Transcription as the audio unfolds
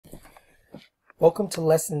Welcome to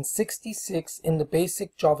lesson 66 in the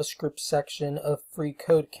Basic JavaScript section of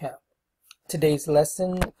freeCodeCamp. Today's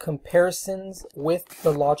lesson, comparisons with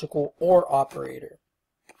the logical OR operator.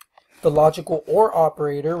 The logical OR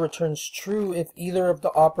operator returns true if either of the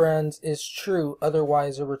operands is true,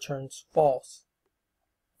 otherwise it returns false.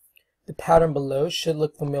 The pattern below should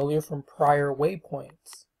look familiar from prior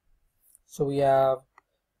waypoints. So we have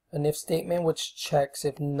an if statement which checks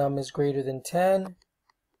if num is greater than 10.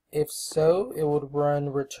 If so, it would run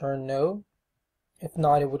return no. If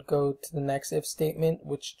not, it would go to the next if statement,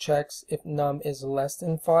 which checks if num is less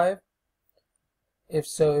than 5. If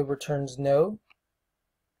so, it returns no.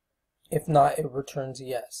 If not, it returns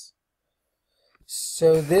yes.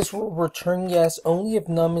 So this will return yes only if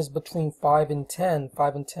num is between 5 and 10,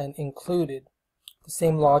 5 and 10 included. The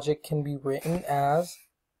same logic can be written as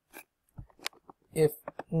if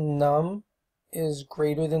num is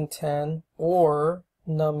greater than 10 or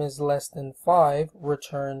num is less than 5,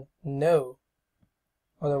 return no.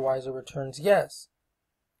 Otherwise it returns yes.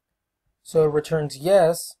 So it returns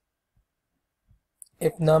yes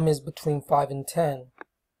if num is between 5 and 10.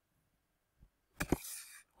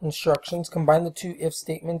 Instructions: combine the two if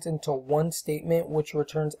statements into one statement which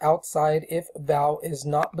returns outside if val is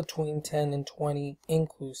not between 10 and 20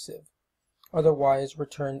 inclusive. Otherwise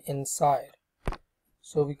return inside.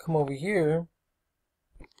 So if we come over here,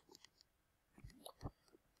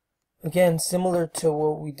 again, similar to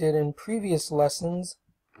what we did in previous lessons,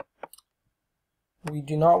 we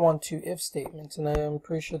do not want two if statements, and I am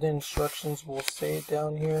pretty sure the instructions will say it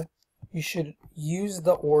down here. You should use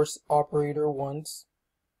the OR operator once.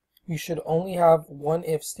 You should only have one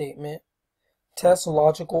if statement. Test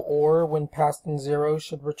logical OR when passed in 0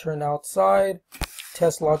 should return outside.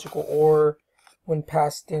 Test logical OR when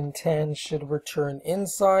passed in 10 should return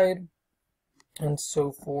inside, and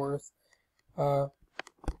so forth.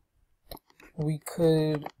 We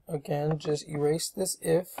could, again, just erase this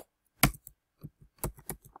if,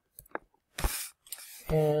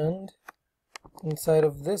 and inside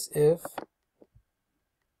of this if,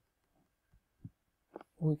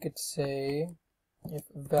 we could say if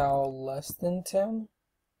val less than 10,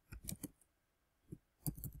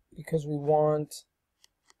 because we want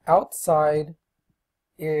outside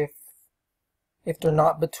if they're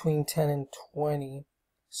not between 10 and 20.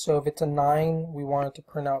 So if it's a 9, we want it to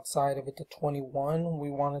print outside. If it's a 21, we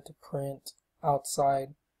want it to print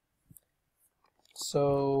outside.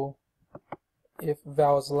 So if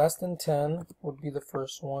val is less than 10 would be the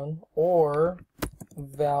first one, or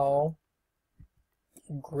val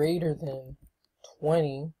greater than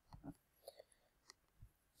 20.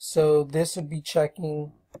 So this would be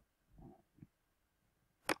checking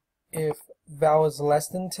if val is less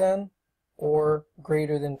than 10 or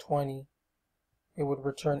greater than 20. It would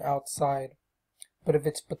return outside. But if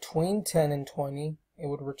it's between 10 and 20, it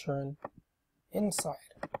would return inside.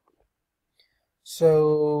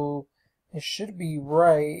 So it should be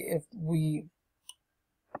right if we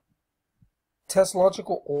test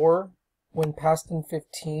logical OR when passed in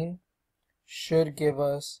 15 should give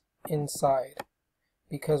us inside,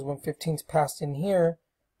 because when 15 is passed in here,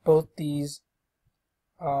 both these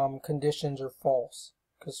conditions are false,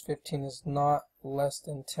 because 15 is not less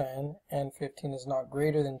than 10 and 15 is not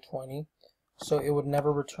greater than 20, so it would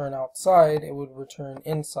never return outside, it would return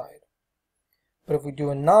inside. But if we do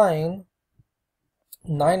a 9,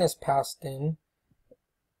 9 is passed in,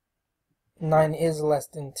 9 is less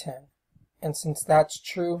than 10, and since that's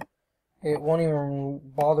true, it won't even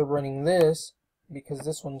bother running this because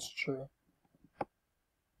this one's true.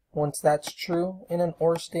 Once that's true in an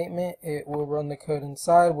OR statement, it will run the code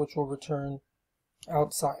inside, which will return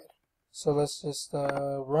outside. So let's just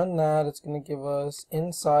run that. It's going to give us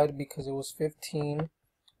inside because it was 15,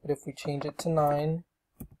 but if we change it to 9,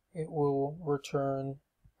 it will return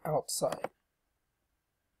outside.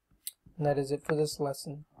 And that is it for this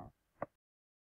lesson.